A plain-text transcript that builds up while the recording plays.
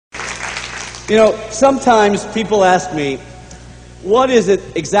You know, sometimes people ask me, what is it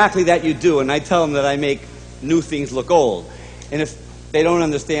exactly that you do? And I tell them that I make new things look old. And if they don't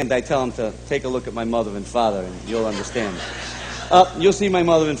understand, I tell them to take a look at my mother and father, and you'll understand. You'll see my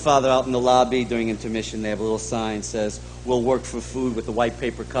mother and father out in the lobby during intermission. They have a little sign that says, "We'll work for food," with a white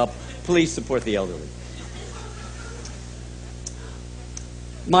paper cup. Please support the elderly.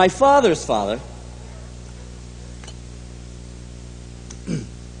 My father's father,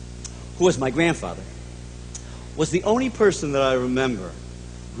 who was my grandfather, was the only person that I remember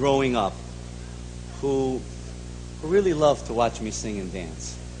growing up who really loved to watch me sing and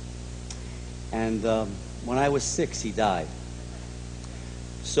dance. And when I was 6, he died.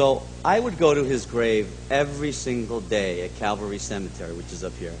 So I would go to his grave every single day at Calvary Cemetery, which is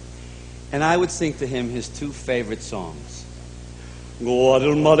up here, and I would sing to him his 2 favorite songs. Guarda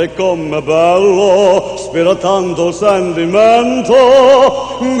il mare come bello, spira tanto sentimento,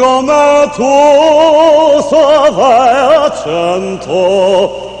 come tu savai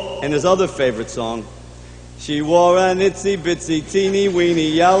accento. And his other favorite song, she wore an itsy bitsy teeny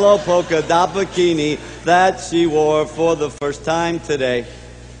weeny yellow polka dot bikini that she wore for the first time today.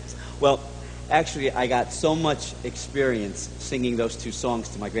 Well, actually, I got so much experience singing those 2 songs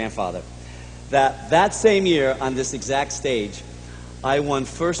to my grandfather that same year on this exact stage, I won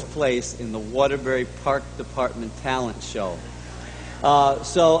first place in the Waterbury Park Department Talent Show.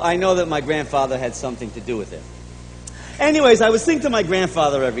 So I know that my grandfather had something to do with it. Anyways, I would sing to my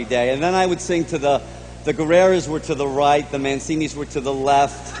grandfather every day, and then I would sing to the Guerreras were to the right, the Mancinis were to the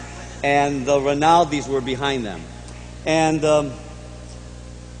left, and the Rinaldis were behind them. And,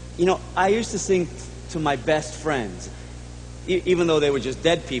 you know, I used to sing to my best friends, even though they were just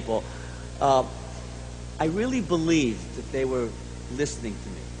dead people. I really believed that they were listening to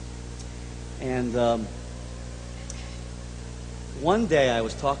me. And one day I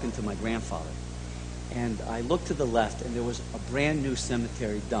was talking to my grandfather, and I looked to the left, and there was a brand new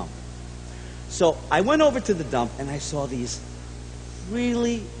cemetery dump. So I went over to the dump, and I saw these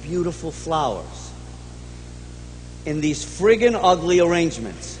really beautiful flowers in these friggin' ugly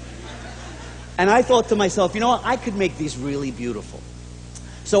arrangements. And I thought to myself, you know what, I could make these really beautiful.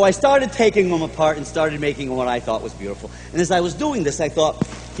 So I started taking them apart and started making them what I thought was beautiful. And as I was doing this, I thought,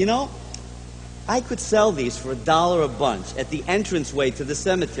 you know, I could sell these for $1 a bunch at the entranceway to the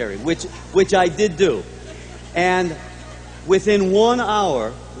cemetery, which I did do. And within 1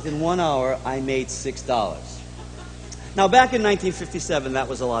 hour, I made $6. Now, back in 1957, that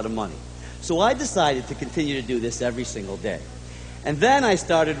was a lot of money. So I decided to continue to do this every single day. And then I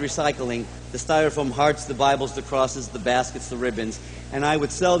started recycling the styrofoam hearts, the Bibles, the crosses, the baskets, the ribbons, and I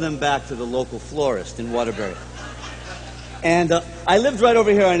would sell them back to the local florist in Waterbury. And I lived right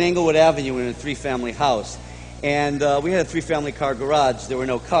over here on Englewood Avenue in a 3-family house. And we had a 3-family car garage. There were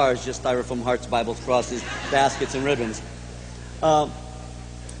no cars, just styrofoam hearts, Bibles, crosses, baskets, and ribbons.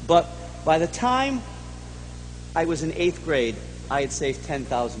 But by the time I was in 8th grade, I had saved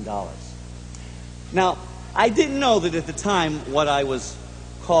 $10,000. Now, I didn't know that at the time what I was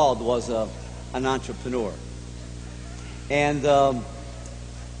called was an entrepreneur. And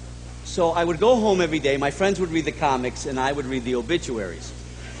so I would go home every day. My friends would read the comics, and I would read the obituaries.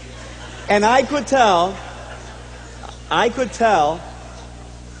 And I could tell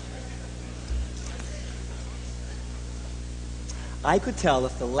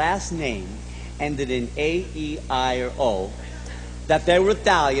if the last name ended in A, E, I, or O, that they were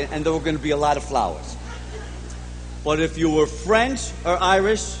Italian and there were going to be a lot of flowers. But if you were French or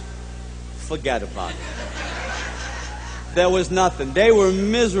Irish, forget about it. There was nothing. They were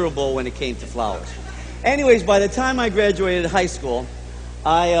miserable when it came to flowers. Anyways, by the time I graduated high school,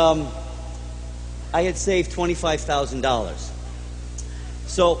 I had saved $25,000.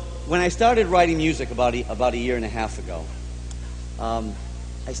 So when I started writing music about a year and a half ago,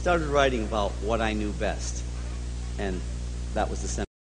 I started writing about what I knew best, and that was the